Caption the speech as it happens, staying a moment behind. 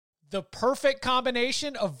The perfect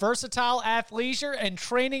combination of versatile athleisure and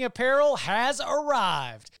training apparel has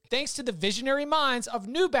arrived. Thanks to the visionary minds of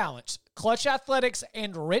New Balance, Clutch Athletics,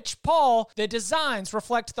 and Rich Paul, the designs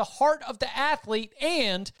reflect the heart of the athlete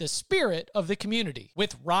and the spirit of the community.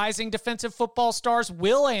 With rising defensive football stars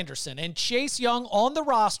Will Anderson and Chase Young on the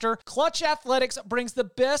roster, Clutch Athletics brings the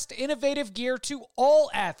best innovative gear to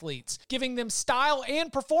all athletes, giving them style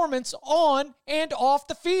and performance on and off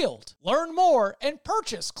the field. Learn more and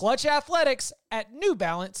purchase Clutch Athletics at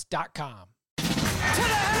newbalance.com. To the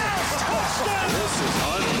house! Touchdown! This is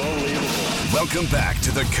unbelievable. Welcome back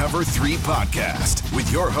to the Cover 3 podcast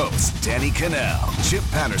with your hosts, Danny Cannell, Chip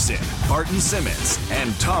Patterson, Barton Simmons,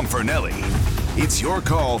 and Tom Fernelli. It's your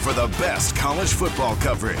call for the best college football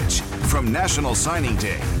coverage, from National Signing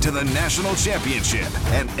Day to the National Championship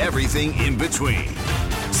and everything in between.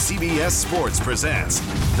 CBS Sports presents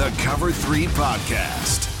the Cover 3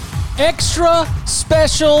 podcast. Extra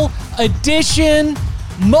special edition,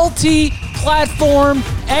 multi-platform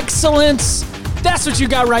excellence. That's what you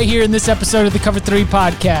got right here in this episode of the Cover 3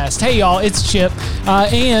 podcast. Hey, y'all, it's Chip.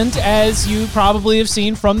 And as you probably have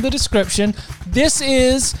seen from the description, this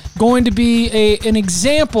is going to be an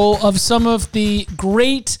example of some of the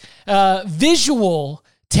great visual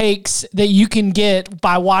takes that you can get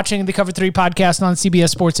by watching the Cover 3 podcast on CBS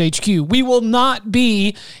Sports HQ. We will not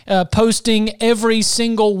be posting every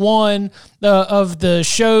single one of the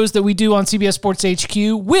shows that we do on CBS Sports HQ,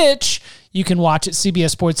 which you can watch at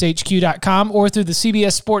cbssportshq.com or through the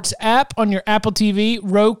CBS Sports app on your Apple TV,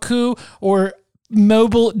 Roku, or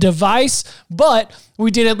mobile device. But we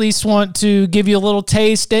did at least want to give you a little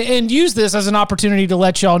taste and use this as an opportunity to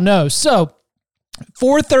let y'all know. So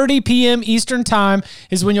 4:30 p.m. Eastern Time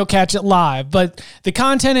is when you'll catch it live. But the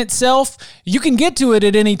content itself, you can get to it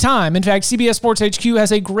at any time. In fact, CBS Sports HQ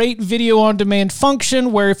has a great video on demand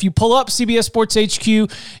function where if you pull up CBS Sports HQ,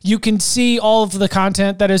 you can see all of the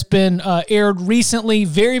content that has been aired recently.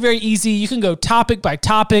 Very, very easy. You can go topic by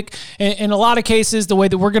topic. In a lot of cases, the way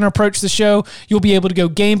that we're going to approach the show, you'll be able to go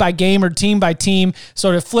game by game or team by team,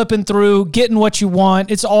 sort of flipping through, getting what you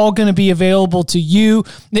want. It's all going to be available to you.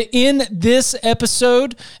 In this episode,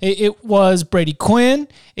 it was Brady Quinn,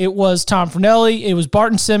 it was Tom Fernelli, it was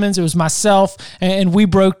Barton Simmons, it was myself, and we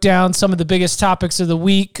broke down some of the biggest topics of the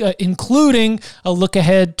week, including a look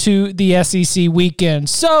ahead to the SEC weekend.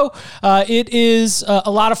 So it is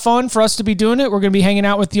a lot of fun for us to be doing it. We're going to be hanging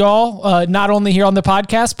out with y'all, not only here on the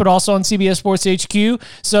podcast, but also on CBS Sports HQ.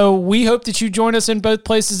 So we hope that you join us in both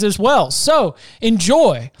places as well. So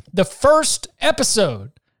enjoy the first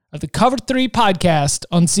episode of the Cover 3 podcast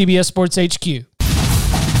on CBS Sports HQ.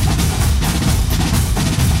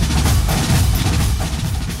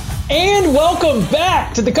 And welcome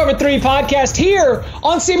back to the Cover 3 podcast here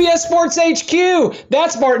on CBS Sports HQ.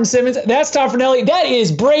 That's Barton Simmons. That's Tom Fernelli. That is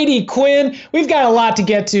Brady Quinn. We've got a lot to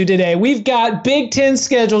get to today. We've got Big Ten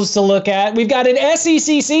schedules to look at. We've got an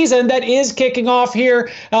SEC season that is kicking off here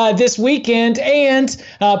this weekend, and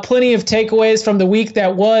plenty of takeaways from the week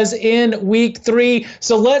that was in week 3.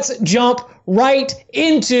 So let's jump right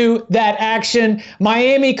into that action.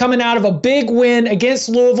 Miami coming out of a big win against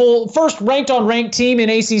Louisville, first ranked team in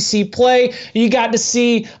ACC play. You got to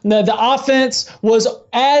see the offense was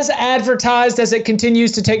as advertised as it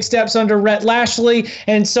continues to take steps under Rhett Lashley.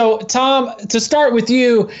 And so, Tom, to start with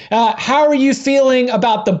you, how are you feeling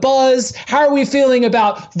about the buzz? How are we feeling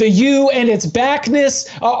about the U and its backness?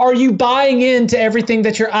 Are you buying into everything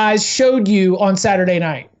that your eyes showed you on Saturday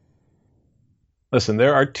night? Listen,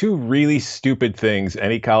 there are two really stupid things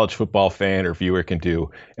any college football fan or viewer can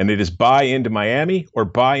do, and it is buy into Miami or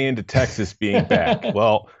buy into Texas being back.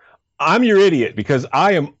 Well, I'm your idiot because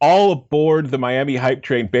I am all aboard the Miami hype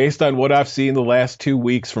train based on what I've seen the last 2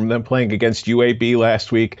 weeks from them playing against UAB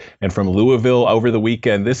last week and from Louisville over the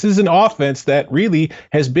weekend. This is an offense that really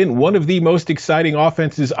has been one of the most exciting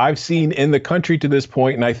offenses I've seen in the country to this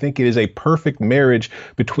point, and I think it is a perfect marriage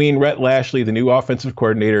between Rhett Lashley, the new offensive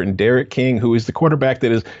coordinator, and Derek King, who is the quarterback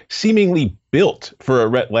that is seemingly built for a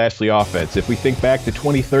Rhett Lashley offense. If we think back to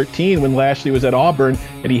 2013 when Lashley was at Auburn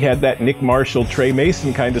and he had that Nick Marshall, Trey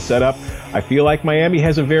Mason kind of setup, I feel like Miami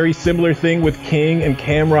has a very similar thing with King and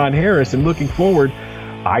Cameron Harris. And looking forward,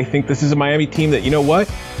 I think this is a Miami team that, you know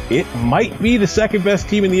what? It might be the second best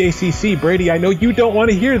team in the ACC. Brady, I know you don't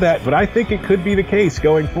want to hear that, but I think it could be the case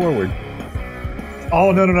going forward.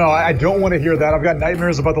 Oh, no. I don't want to hear that. I've got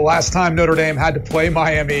nightmares about the last time Notre Dame had to play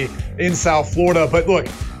Miami in South Florida. But look,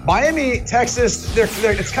 Miami, Texas,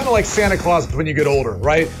 it's kind of like Santa Claus when you get older,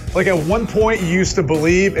 right? Like at one point you used to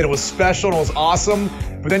believe and it was special and it was awesome,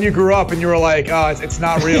 but then you grew up and you were like, oh, it's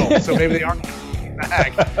not real. So maybe they aren't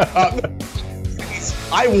back.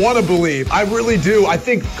 I want to believe. I really do. I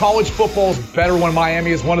think college football is better when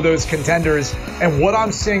Miami is one of those contenders. And what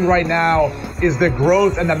I'm seeing right now is the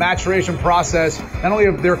growth and the maturation process, not only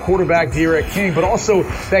of their quarterback, De'Aaron King, but also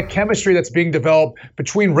that chemistry that's being developed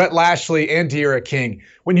between Rhett Lashley and De'Aaron King.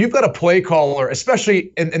 When you've got a play caller,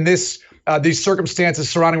 especially in these circumstances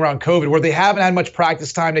surrounding around COVID, where they haven't had much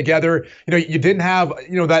practice time together, you didn't have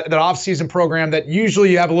that off-season program that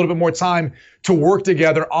usually you have a little bit more time to work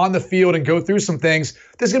together on the field and go through some things.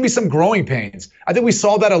 There's going to be some growing pains. I think we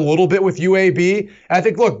saw that a little bit with UAB. And I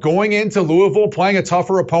think, look, going into Louisville, playing a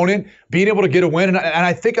tougher opponent, being able to get a win, and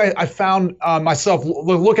I think I found myself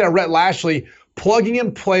looking at Rhett Lashley, plugging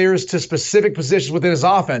in players to specific positions within his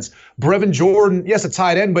offense. Brevin Jordan, yes, a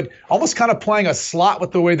tight end, but almost kind of playing a slot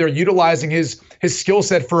with the way they're utilizing his skill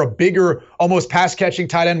set for a bigger, almost pass-catching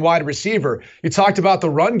tight end wide receiver. You talked about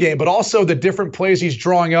the run game, but also the different plays he's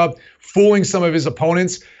drawing up, fooling some of his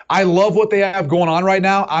opponents. I love what they have going on right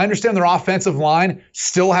now. I understand their offensive line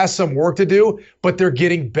still has some work to do, but they're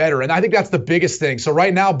getting better. And I think that's the biggest thing. So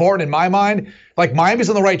right now, Barton, in my mind, like Miami's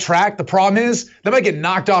on the right track. The problem is they might get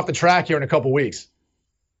knocked off the track here in a couple weeks.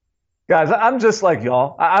 Guys, I'm just like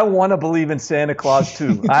y'all. I want to believe in Santa Claus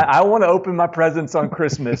too. I want to open my presents on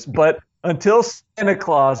Christmas, but until Santa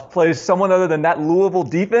Claus plays someone other than that Louisville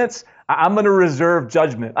defense, I'm going to reserve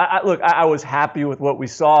judgment. I was happy with what we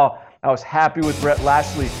saw. I was happy with Rhett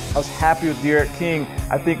Lashley. I was happy with De'Aaron King.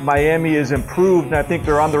 I think Miami is improved, and I think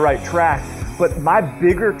they're on the right track. But my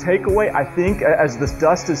bigger takeaway, I think, as the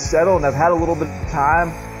dust has settled and I've had a little bit of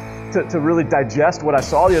time to really digest what I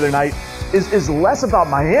saw the other night, is less about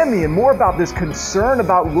Miami and more about this concern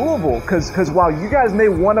about Louisville. Because while you guys may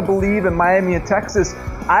want to believe in Miami and Texas,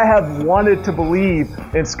 I have wanted to believe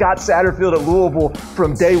in Scott Satterfield at Louisville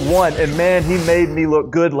from day one. And man, he made me look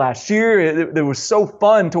good last year. It was so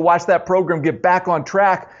fun to watch that program get back on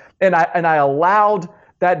track. And I allowed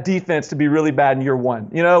that defense to be really bad in year one.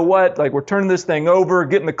 You know what? Like, we're turning this thing over,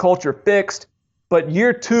 getting the culture fixed. But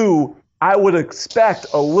year two, I would expect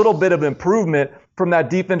a little bit of improvement from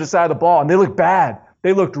that defensive side of the ball. And they look bad.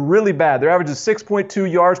 They looked really bad. Their average is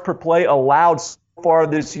 6.2 yards per play allowed so far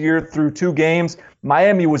this year through 2 games.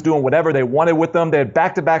 Miami was doing whatever they wanted with them. They had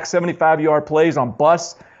back-to-back 75-yard plays on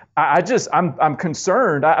busts. I'm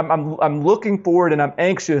concerned. I'm looking forward and I'm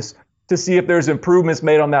anxious to see if there's improvements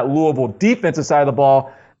made on that Louisville defensive side of the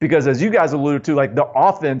ball, because as you guys alluded to, like, the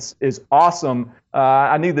offense is awesome.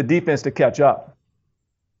 I need the defense to catch up.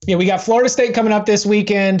 Yeah, we got Florida State coming up this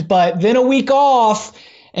weekend, but then a week off.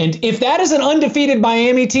 And if that is an undefeated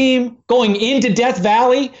Miami team going into Death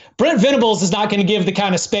Valley, Brent Venables is not going to give the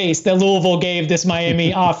kind of space that Louisville gave this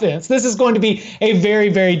Miami offense. This is going to be a very,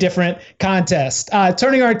 very different contest.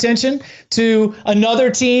 Turning our attention to another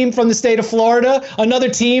team from the state of Florida, another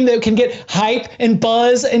team that can get hype and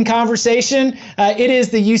buzz and conversation. It is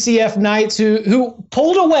the UCF Knights who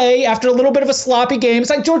pulled away after a little bit of a sloppy game.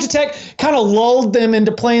 It's like Georgia Tech kind of lulled them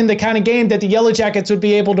into playing the kind of game that the Yellow Jackets would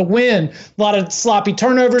be able to win. A lot of sloppy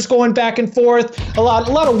turnovers going back and forth, a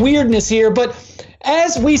lot of weirdness here, but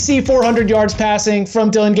as we see 400 yards passing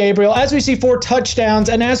from Dylan Gabriel, as we see 4 touchdowns,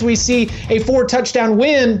 and as we see a 4-touchdown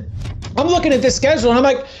win, I'm looking at this schedule and I'm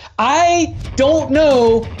like, I don't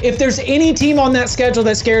know if there's any team on that schedule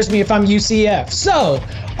that scares me if I'm UCF. So,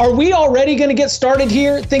 are we already going to get started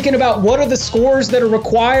here thinking about what are the scores that are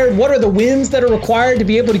required? What are the wins that are required to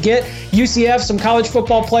be able to get UCF some college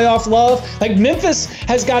football playoff love? Like, Memphis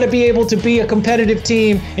has got to be able to be a competitive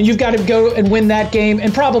team, and you've got to go and win that game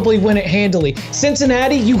and probably win it handily.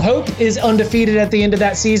 Cincinnati, you hope, is undefeated at the end of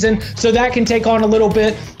that season, so that can take on a little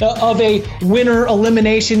bit of a winner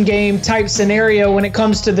elimination game type scenario when it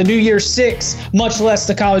comes to the New Year's Six, much less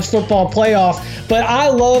the college football playoff. But I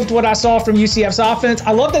loved what I saw from UCF's offense.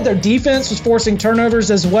 I love that their defense was forcing turnovers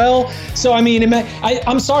as well. So, I mean,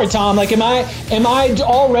 I'm sorry, Tom. Like, am I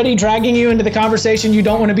already dragging you into the conversation you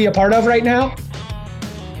don't want to be a part of right now?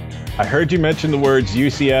 I heard you mention the words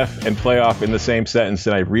UCF and playoff in the same sentence,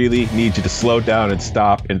 and I really need you to slow down and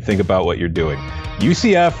stop and think about what you're doing.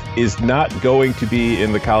 UCF is not going to be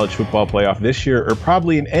in the college football playoff this year, or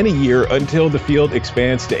probably in any year until the field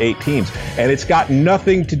expands to 8 teams. And it's got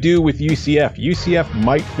nothing to do with UCF. UCF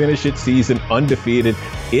might finish its season undefeated.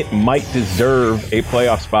 It might deserve a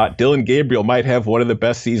playoff spot. Dylan Gabriel might have one of the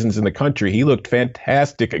best seasons in the country. He looked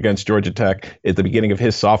fantastic against Georgia Tech at the beginning of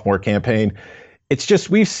his sophomore campaign. It's just,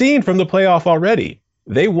 we've seen from the playoff already,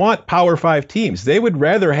 they want Power 5 teams. They would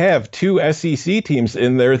rather have 2 SEC teams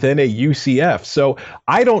in there than a UCF. So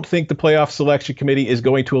I don't think the playoff selection committee is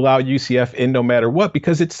going to allow UCF in no matter what,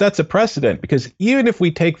 because it sets a precedent. Because even if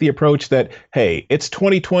we take the approach that, hey, it's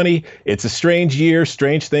 2020, it's a strange year,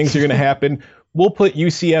 strange things are going to happen, we'll put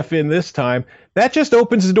UCF in this time. That just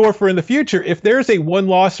opens the door for in the future. If there's a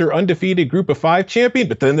 1-loss or undefeated group of 5 champion,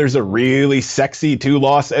 but then there's a really sexy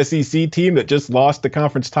 2-loss SEC team that just lost the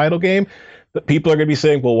conference title game, that people are going to be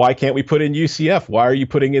saying, well, why can't we put in UCF? Why are you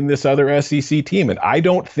putting in this other SEC team? And I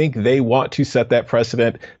don't think they want to set that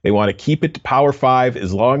precedent. They want to keep it to Power 5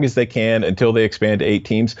 as long as they can until they expand to 8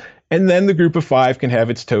 teams. And then the group of 5 can have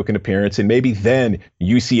its token appearance, and maybe then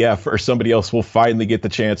UCF or somebody else will finally get the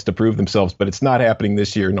chance to prove themselves. But it's not happening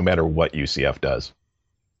this year, no matter what UCF does.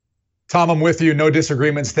 Tom, I'm with you. No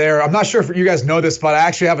disagreements there. I'm not sure if you guys know this, but I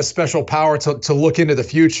actually have a special power to look into the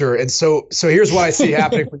future. And so here's what I see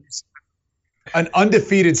happening for UCF. An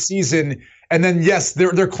undefeated season. And then, yes,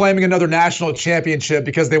 they're claiming another national championship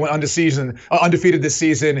because they went undefeated this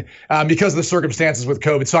season because of the circumstances with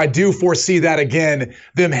COVID. So I do foresee that again,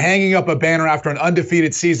 them hanging up a banner after an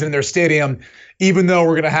undefeated season in their stadium, even though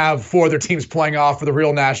we're going to have 4 other teams playing off for the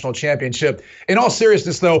real national championship. In all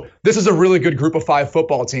seriousness, though, this is a really good group of 5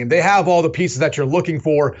 football team. They have all the pieces that you're looking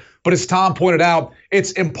for. But as Tom pointed out,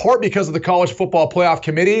 it's in part because of the College Football Playoff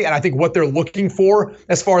Committee and I think what they're looking for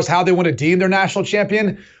as far as how they want to deem their national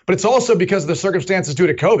champion. But it's also because of the circumstances due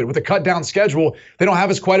to COVID. With a cut down schedule, they don't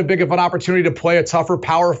have as quite a big of an opportunity to play a tougher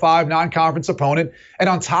Power 5 non-conference opponent. And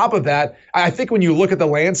on top of that, I think when you look at the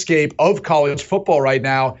landscape of college football right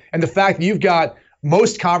now and the fact that you've got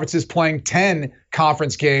most conferences playing 10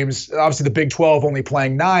 conference games, obviously the Big 12 only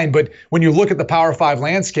playing 9, but when you look at the Power 5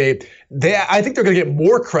 landscape, I think they're going to get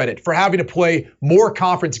more credit for having to play more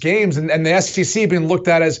conference games and the SEC being looked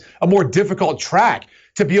at as a more difficult track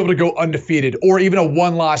to be able to go undefeated or even a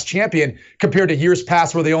 1-loss champion compared to years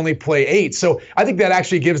past where they only play 8. So I think that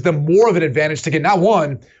actually gives them more of an advantage to get not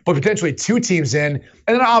 1, but potentially 2 teams in. And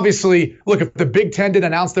then obviously, look, if the Big 10 didn't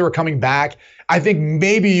announce they were coming back, I think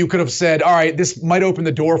maybe you could have said, all right, this might open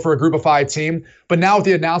the door for a group of 5 team. But now with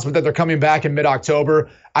the announcement that they're coming back in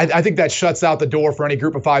mid-October, I think that shuts out the door for any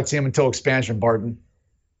group of 5 team until expansion, Barton.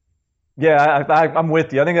 Yeah, I'm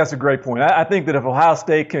with you. I think that's a great point. I think that if Ohio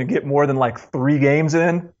State can get more than like 3 games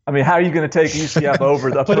in, I mean, how are you going to take UCF over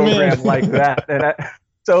a program like that? And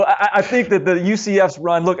so I think that the UCF's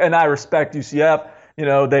run, look, and I respect UCF. You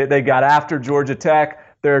know, they got after Georgia Tech.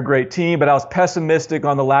 They're a great team, but I was pessimistic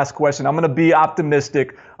on the last question. I'm going to be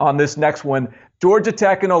optimistic on this next one. Georgia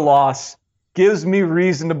Tech in a loss gives me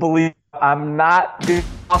reason to believe I'm not going to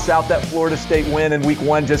toss out that Florida State win in week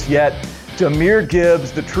 1 just yet. Jahmyr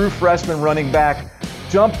Gibbs, the true freshman running back,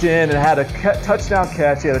 jumped in and had a touchdown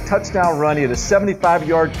catch. He had a touchdown run. He had a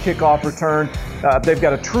 75-yard kickoff return. They've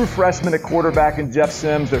got a true freshman at quarterback in Jeff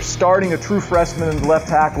Sims. They're starting a true freshman in left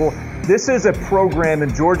tackle. This is a program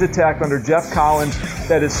in Georgia Tech under Jeff Collins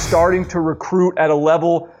that is starting to recruit at a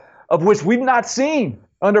level of which we've not seen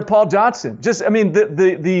under Paul Johnson. Just, I mean,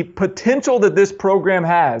 the potential that this program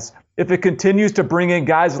has, if it continues to bring in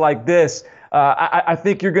guys like this, I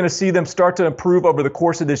think you're going to see them start to improve over the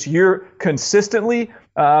course of this year consistently.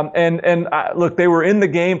 Look, they were in the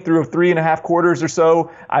game through 3.5 quarters or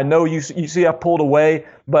so. I know UCF pulled away,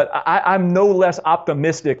 but I'm no less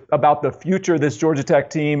optimistic about the future of this Georgia Tech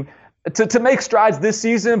team to make strides this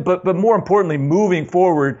season, but more importantly, moving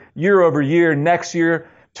forward year over year, next year,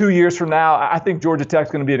 2 years from now. I think Georgia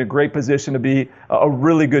Tech's going to be in a great position to be a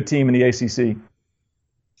really good team in the ACC.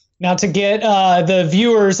 Now, to get the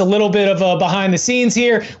viewers a little bit of a behind the scenes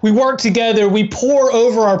here, we work together. We pour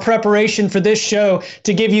over our preparation for this show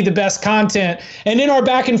to give you the best content. And in our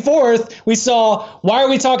back and forth, we saw, why are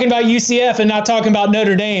we talking about UCF and not talking about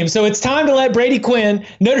Notre Dame? So it's time to let Brady Quinn,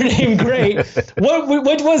 Notre Dame great. What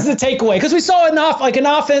was the takeaway? Because we saw an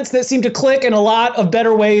offense that seemed to click in a lot of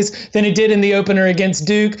better ways than it did in the opener against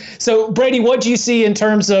Duke. So, Brady, what do you see in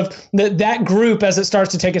terms of that group as it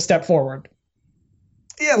starts to take a step forward?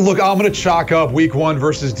 Yeah, look, I'm going to chalk up week 1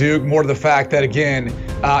 versus Duke more to the fact that, again,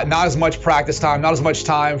 not as much practice time, not as much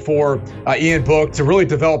time for Ian Book to really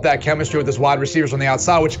develop that chemistry with his wide receivers on the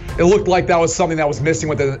outside, which it looked like that was something that was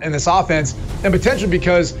missing in this offense, and potentially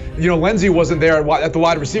because, Lindsey wasn't there at the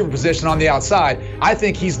wide receiver position on the outside. I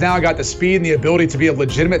think he's now got the speed and the ability to be a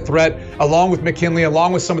legitimate threat, along with McKinley,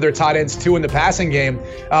 along with some of their tight ends, too, in the passing game.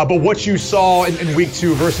 But what you saw in week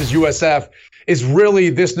 2 versus USF is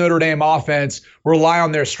really this Notre Dame offense rely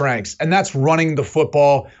on their strengths, and that's running the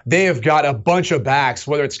football. They have got a bunch of backs,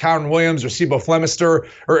 whether it's Kyron Williams or Sebo Flemister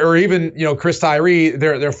or even, Chris Tyree,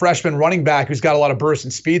 their freshman running back who's got a lot of burst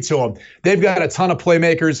and speed to him. They've got a ton of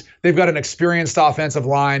playmakers. They've got an experienced offensive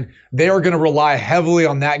line. They are going to rely heavily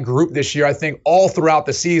on that group this year, I think, all throughout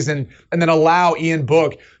the season, and then allow Ian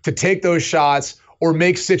Book to take those shots or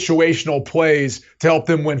make situational plays to help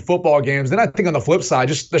them win football games. Then I think on the flip side,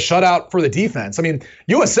 just the shutout for the defense. I mean,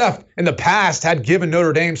 USF in the past had given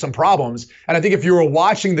Notre Dame some problems. And I think if you were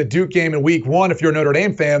watching the Duke game in week 1, if you're a Notre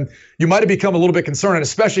Dame fan, you might have become a little bit concerned, and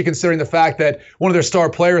especially considering the fact that one of their star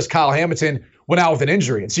players, Kyle Hamilton, went out with an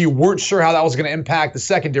injury. And so you weren't sure how that was going to impact the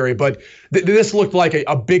secondary. But this looked like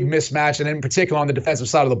a big mismatch. And in particular, on the defensive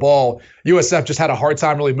side of the ball, USF just had a hard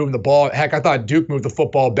time really moving the ball. Heck, I thought Duke moved the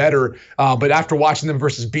football better. But after watching them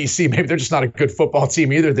versus BC, maybe they're just not a good football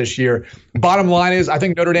team either this year. Bottom line is, I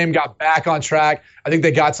think Notre Dame got back on track. I think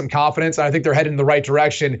they got some confidence. And I think they're headed in the right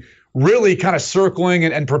direction, really kind of circling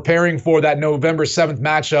and preparing for that November 7th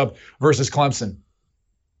matchup versus Clemson.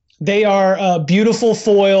 They are a beautiful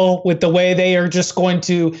foil with the way they are just going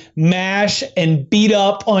to mash and beat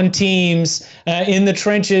up on teams in the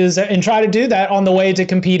trenches and try to do that on the way to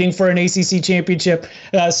competing for an ACC championship.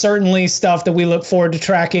 Certainly stuff that we look forward to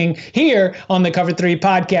tracking here on the Cover 3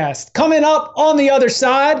 podcast. Coming up on the other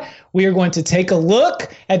side, we are going to take a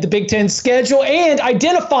look at the Big Ten schedule and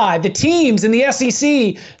identify the teams in the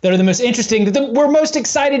SEC that are the most interesting, that we're most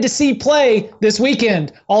excited to see play this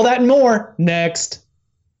weekend. All that and more next.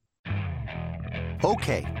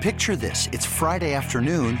 Okay, picture this. It's Friday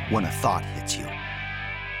afternoon when a thought hits you.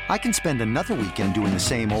 I can spend another weekend doing the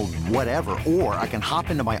same old whatever, or I can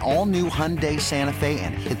hop into my all-new Hyundai Santa Fe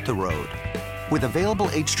and hit the road. With available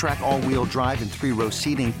H-Track all-wheel drive and 3-row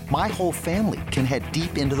seating, my whole family can head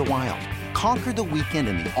deep into the wild. Conquer the weekend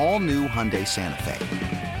in the all-new Hyundai Santa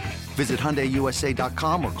Fe. Visit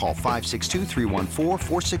HyundaiUSA.com or call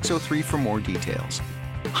 562-314-4603 for more details.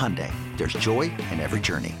 Hyundai, there's joy in every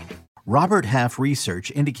journey. Robert Half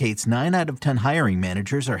research indicates 9 out of 10 hiring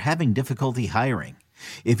managers are having difficulty hiring.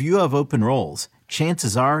 If you have open roles,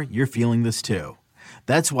 chances are you're feeling this too.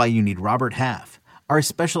 That's why you need Robert Half. Our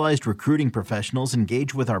specialized recruiting professionals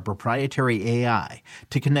engage with our proprietary AI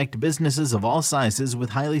to connect businesses of all sizes with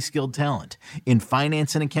highly skilled talent in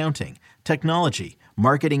finance and accounting, technology,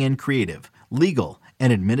 marketing and creative, legal,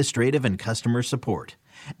 and administrative and customer support.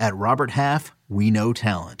 At Robert Half, we know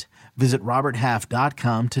talent. Visit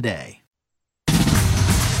roberthalf.com today.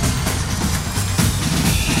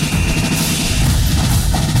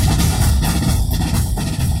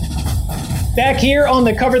 Back here on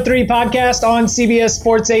the Cover 3 podcast on CBS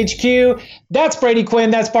Sports HQ. That's Brady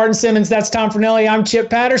Quinn. That's Barton Simmons. That's Tom Fornelli. I'm Chip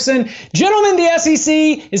Patterson. Gentlemen, the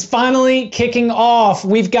SEC is finally kicking off.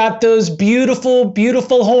 We've got those beautiful,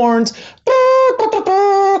 beautiful horns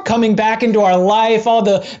coming back into our life. All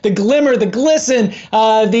the glimmer, the glisten,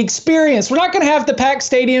 the experience. We're not going to have the packed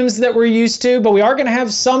stadiums that we're used to, but we are going to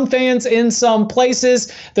have some fans in some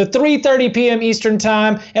places. The 3:30 p.m. Eastern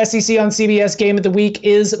Time SEC on CBS Game of the Week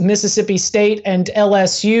is Mississippi State and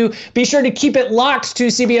LSU. Be sure to keep it locked to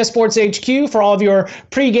CBS Sports HQ for all of your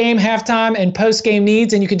pregame, halftime, and postgame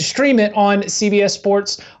needs, and you can stream it on CBS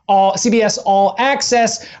All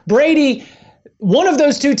Access. Brady, one of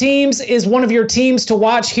those two teams is one of your teams to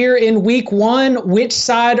watch here in week 1. Which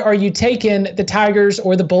side are you taking, the Tigers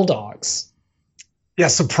or the Bulldogs? Yeah,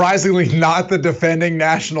 surprisingly not the defending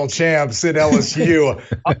national champs in LSU.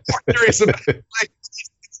 I'm curious about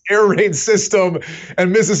air raid system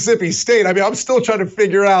and Mississippi State. I mean, I'm still trying to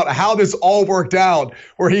figure out how this all worked out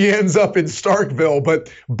where he ends up in Starkville.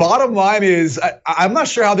 But bottom line is, I'm not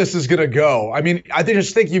sure how this is going to go. I mean, I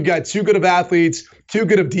just think you've got too good of athletes, too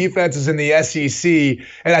good of defenses in the SEC.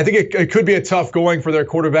 And I think it could be a tough going for their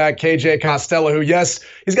quarterback, KJ Costello, who, yes,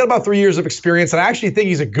 he's got about 3 years of experience. And I actually think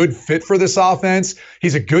he's a good fit for this offense.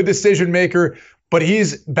 He's a good decision maker, but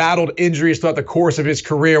he's battled injuries throughout the course of his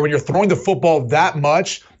career. When you're throwing the football that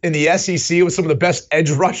much in the SEC with some of the best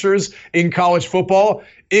edge rushers in college football,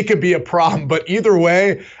 it could be a problem. But either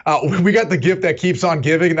way, we got the gift that keeps on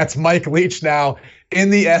giving, and that's Mike Leach now in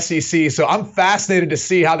the SEC. So I'm fascinated to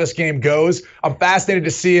see how this game goes. I'm fascinated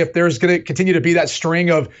to see if there's going to continue to be that string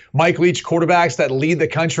of Mike Leach quarterbacks that lead the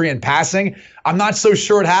country in passing. I'm not so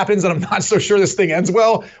sure it happens, and I'm not so sure this thing ends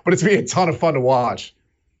well, but it's going to be a ton of fun to watch.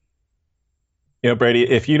 You know, Brady,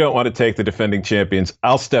 if you don't want to take the defending champions,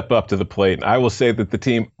 I'll step up to the plate. And I will say that the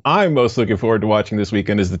team I'm most looking forward to watching this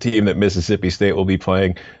weekend is the team that Mississippi State will be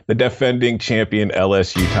playing, the defending champion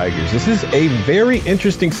LSU Tigers. This is a very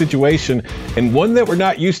interesting situation and one that we're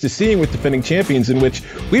not used to seeing with defending champions, in which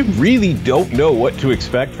we really don't know what to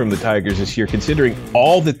expect from the Tigers this year, considering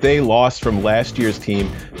all that they lost from last year's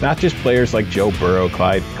team, not just players like Joe Burrow,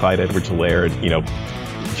 Clyde Edwards-Helaire,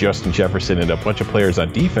 and, Justin Jefferson, and a bunch of players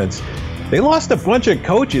on defense. They lost a bunch of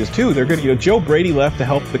coaches too. They're going to, Joe Brady left to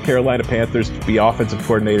help the Carolina Panthers be offensive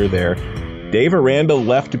coordinator there. Dave Aranda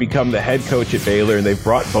left to become the head coach at Baylor, and they've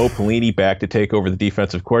brought Bo Pelini back to take over the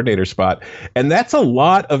defensive coordinator spot. And that's a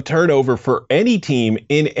lot of turnover for any team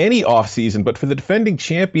in any offseason, but for the defending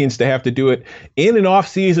champions to have to do it in an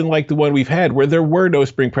offseason like the one we've had, where there were no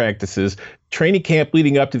spring practices, training camp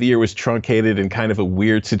leading up to the year was truncated and kind of a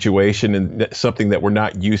weird situation and something that we're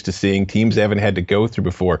not used to seeing. Teams haven't had to go through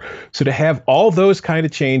before. So to have all those kind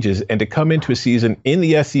of changes and to come into a season in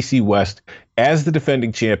the SEC West as the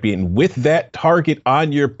defending champion with that target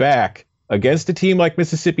on your back against a team like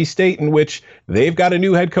Mississippi State, in which they've got a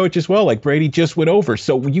new head coach as well, like Brady just went over.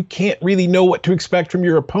 So you can't really know what to expect from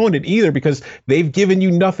your opponent either, because they've given you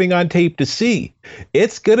nothing on tape to see.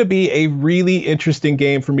 It's going to be a really interesting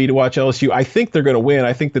game for me to watch LSU. I think they're going to win.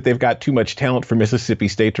 I think that they've got too much talent for Mississippi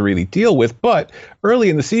State to really deal with. But early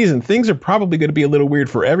in the season, things are probably going to be a little weird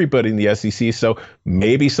for everybody in the SEC. So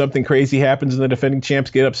maybe something crazy happens and the defending champs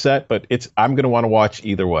get upset. But I'm going to want to watch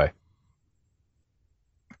either way.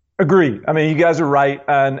 Agree. I mean, you guys are right.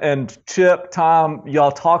 And Chip, Tom,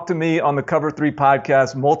 y'all talk to me on the Cover 3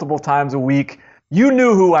 podcast multiple times a week. You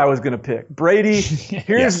knew who I was going to pick. Brady,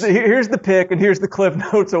 here's the pick, and here's the cliff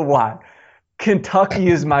notes of why. Kentucky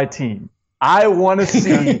is my team. I want to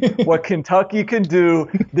see what Kentucky can do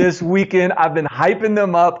this weekend. I've been hyping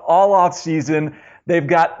them up all off season. They've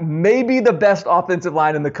got maybe the best offensive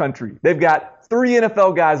line in the country. They've got 3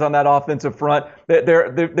 NFL guys on that offensive front.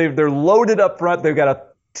 They're loaded up front. They've got a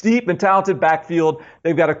deep and talented backfield.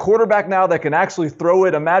 They've got a quarterback now that can actually throw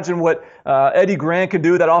it. Imagine what Eddie Grant could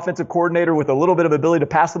do, that offensive coordinator, with a little bit of ability to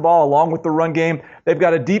pass the ball along with the run game. They've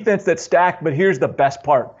got a defense that's stacked, but here's the best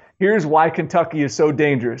part. Here's why Kentucky is so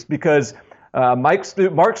dangerous, because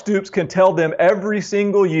Mark Stoops can tell them every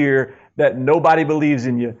single year that nobody believes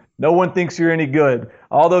in you. No one thinks you're any good.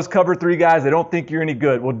 All those Cover 3 guys, they don't think you're any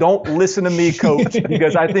good. Well, don't listen to me, coach,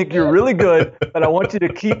 because I think you're really good, but I want you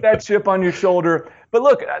to keep that chip on your shoulder. But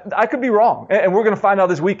look, I could be wrong, and we're going to find out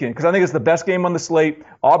this weekend, because I think it's the best game on the slate,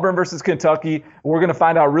 Auburn versus Kentucky. We're going to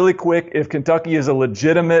find out really quick if Kentucky is a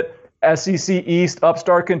legitimate SEC East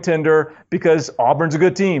upstart contender, because Auburn's a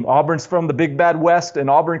good team. Auburn's from the Big Bad West,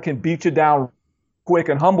 and Auburn can beat you down quick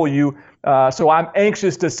and humble you. So I'm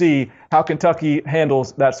anxious to see how Kentucky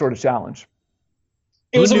handles that sort of challenge.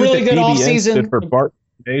 It was a really good offseason. For Barton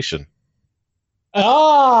Nation.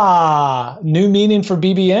 New meaning for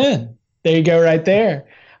BBN. There you go, right there.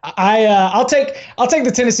 I'll take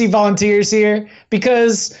the Tennessee Volunteers here,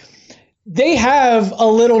 because they have a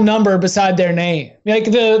little number beside their name. Like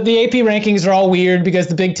the AP rankings are all weird because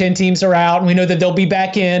the Big Ten teams are out, and we know that they'll be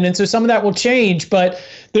back in, and so some of that will change. But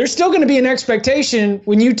there's still going to be an expectation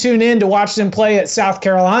when you tune in to watch them play at South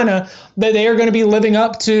Carolina that they are going to be living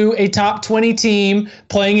up to a top 20 team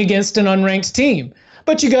playing against an unranked team.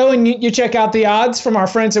 But you go and you check out the odds from our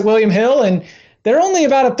friends at William Hill, and they're only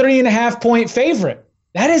about a 3.5 point favorite.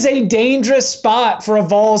 That is a dangerous spot for a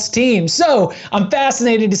Vols team. So I'm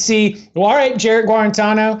fascinated to see, well, all right, Jarrett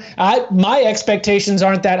Guarantano, my expectations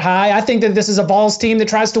aren't that high. I think that this is a Vols team that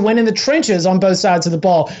tries to win in the trenches on both sides of the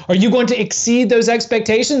ball. Are you going to exceed those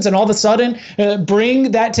expectations and all of a sudden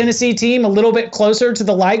bring that Tennessee team a little bit closer to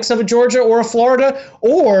the likes of a Georgia or a Florida?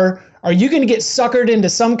 Or are you going to get suckered into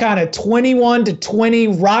some kind of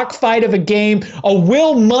 21-20 rock fight of a game, a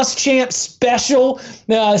Will Muschamp special,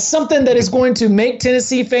 something that is going to make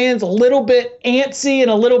Tennessee fans a little bit antsy and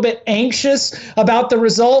a little bit anxious about the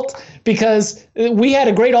result? Because we had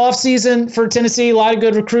a great offseason for Tennessee, a lot of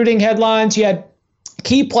good recruiting headlines. You had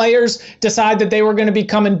key players decide that they were going to be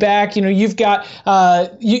coming back. You know, you've got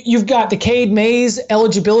the Cade Mays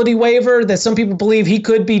eligibility waiver that some people believe he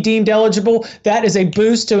could be deemed eligible. That is a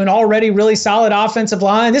boost to an already really solid offensive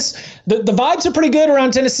line. The vibes are pretty good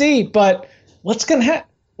around Tennessee, but what's going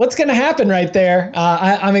to happen right there?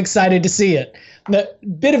 I'm excited to see it. The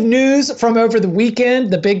bit of news from over the weekend,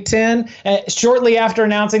 the Big Ten, shortly after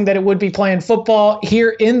announcing that it would be playing football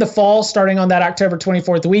here in the fall, starting on that October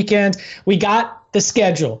 24th weekend, we got the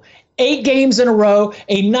schedule. 8 games in a row,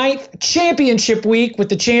 a 9th championship week with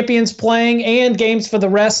the champions playing, and games for the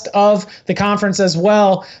rest of the conference as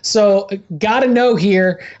well. So got to know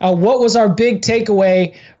here, what was our big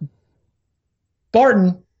takeaway?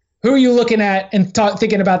 Barton, who are you looking at and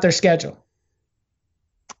thinking about their schedule?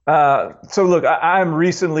 So look, I'm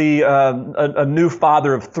recently a new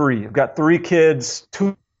father of 3. I've got 3 kids. 2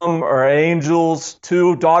 of them are angels.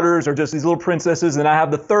 2 daughters are just these little princesses, and I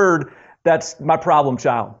have the 3rd that's my problem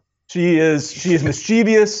child. She is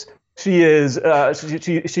mischievous.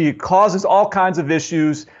 She causes all kinds of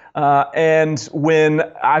issues. And when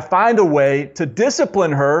I find a way to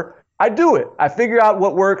discipline her, I do it. I figure out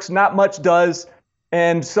what works. Not much does.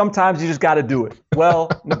 And sometimes you just got to do it. Well,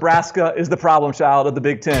 Nebraska is the problem child of the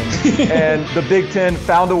Big Ten. And the Big Ten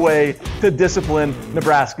found a way to discipline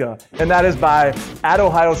Nebraska. And that is by at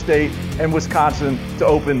Ohio State and Wisconsin to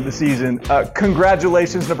open the season.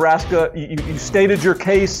 Congratulations, Nebraska. You stated your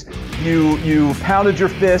case. You pounded your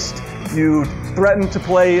fist. You threatened to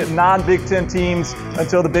play non-Big Ten teams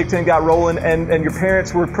until the Big Ten got rolling, and your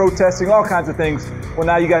parents were protesting all kinds of things. Well,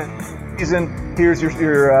 now you got season. Here's your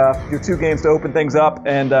 2 games to open things up,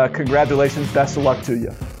 and congratulations. Best of luck to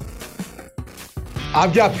you.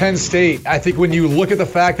 I've got Penn State. I think when you look at the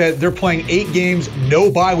fact that they're playing 8 games, no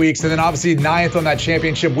bye weeks, and then obviously 9th on that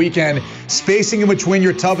championship weekend, spacing in between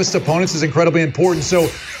your toughest opponents is incredibly important. So,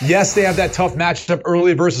 yes, they have that tough matchup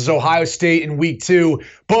early versus Ohio State in week 2,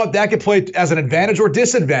 but that could play as an advantage or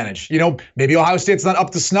disadvantage. Maybe Ohio State's not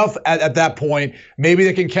up to snuff at that point. Maybe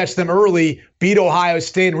they can catch them early, beat Ohio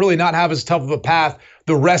State, and really not have as tough of a path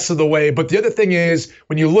the rest of the way. But the other thing is,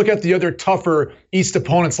 when you look at the other tougher East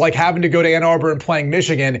opponents, like having to go to Ann Arbor and playing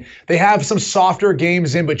Michigan, they have some softer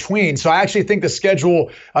games in between. So I actually think the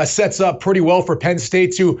schedule sets up pretty well for Penn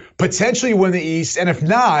State to potentially win the East. And if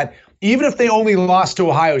not, even if they only lost to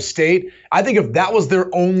Ohio State, I think if that was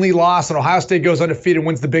their only loss and Ohio State goes undefeated and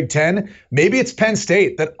wins the Big Ten, maybe it's Penn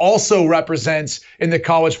State that also represents in the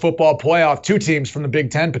college football playoff 2 teams from the Big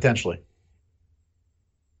Ten potentially.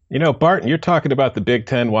 Barton, you're talking about the Big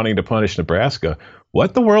Ten wanting to punish Nebraska.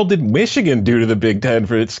 What the world did Michigan do to the Big Ten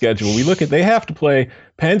for its schedule? They have to play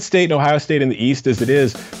Penn State and Ohio State in the East as it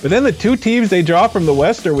is. But then the 2 teams they draw from the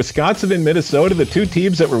West are Wisconsin and Minnesota, the 2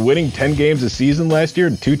 teams that were winning 10 games a season last year,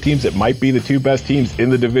 and 2 teams that might be the 2 best teams in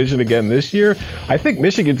the division again this year. I think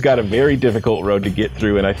Michigan's got a very difficult road to get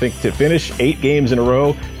through, and I think to finish 8 games in a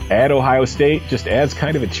row at Ohio State just adds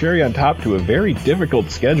kind of a cherry on top to a very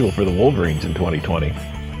difficult schedule for the Wolverines in 2020.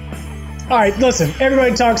 All right, listen,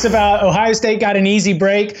 everybody talks about Ohio State got an easy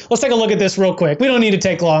break. Let's take a look at this real quick. We don't need to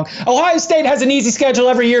take long. Ohio State has an easy schedule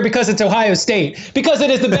every year because it's Ohio State, because it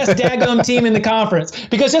is the best daggum team in the conference,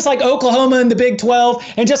 because just like Oklahoma in the Big 12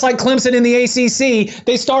 and just like Clemson in the ACC,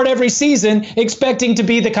 they start every season expecting to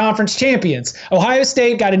be the conference champions. Ohio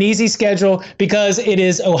State got an easy schedule because it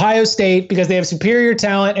is Ohio State, because they have superior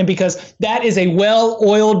talent, and because that is a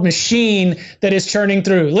well-oiled machine that is churning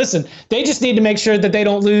through. Listen, they just need to make sure that they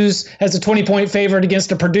don't lose as a 20-point favorite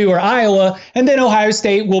against a Purdue or Iowa, and then Ohio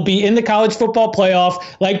State will be in the college football playoff.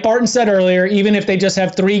 Like Barton said earlier, even if they just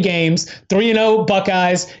have 3 games, 3-0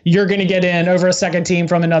 Buckeyes, you're going to get in over a second team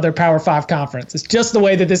from another Power 5 conference. It's just the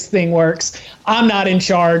way that this thing works. I'm not in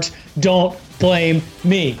charge. Don't blame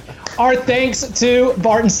me. Our thanks to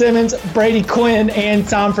Barton Simmons, Brady Quinn, and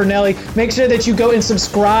Tom Fornelli. Make sure that you go and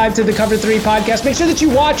subscribe to the Cover 3 podcast. Make sure that you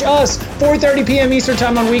watch us 4:30 p.m. Eastern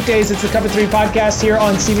time on weekdays. It's the Cover 3 podcast here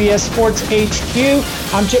on CBS Sports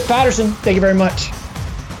HQ. I'm Chip Patterson. Thank you very much.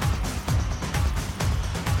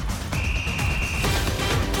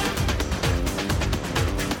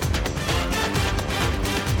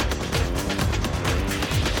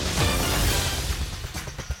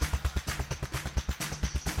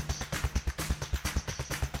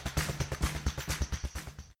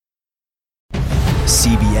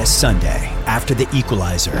 CBS Sunday, after The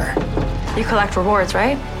Equalizer. You collect rewards,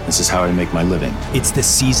 right? This is how I make my living. It's the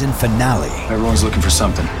season finale. Everyone's looking for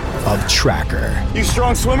something. Of Tracker. You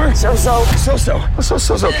strong swimmer? So-so.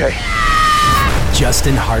 So-so's okay.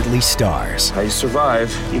 Justin Hartley stars. How you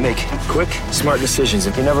survive, you make quick, smart decisions,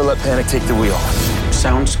 and you never let panic take the wheel.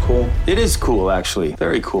 Sounds cool. It is cool, actually.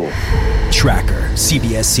 Very cool. Tracker,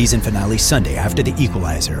 CBS season finale Sunday after The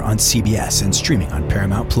Equalizer on CBS and streaming on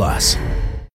Paramount+.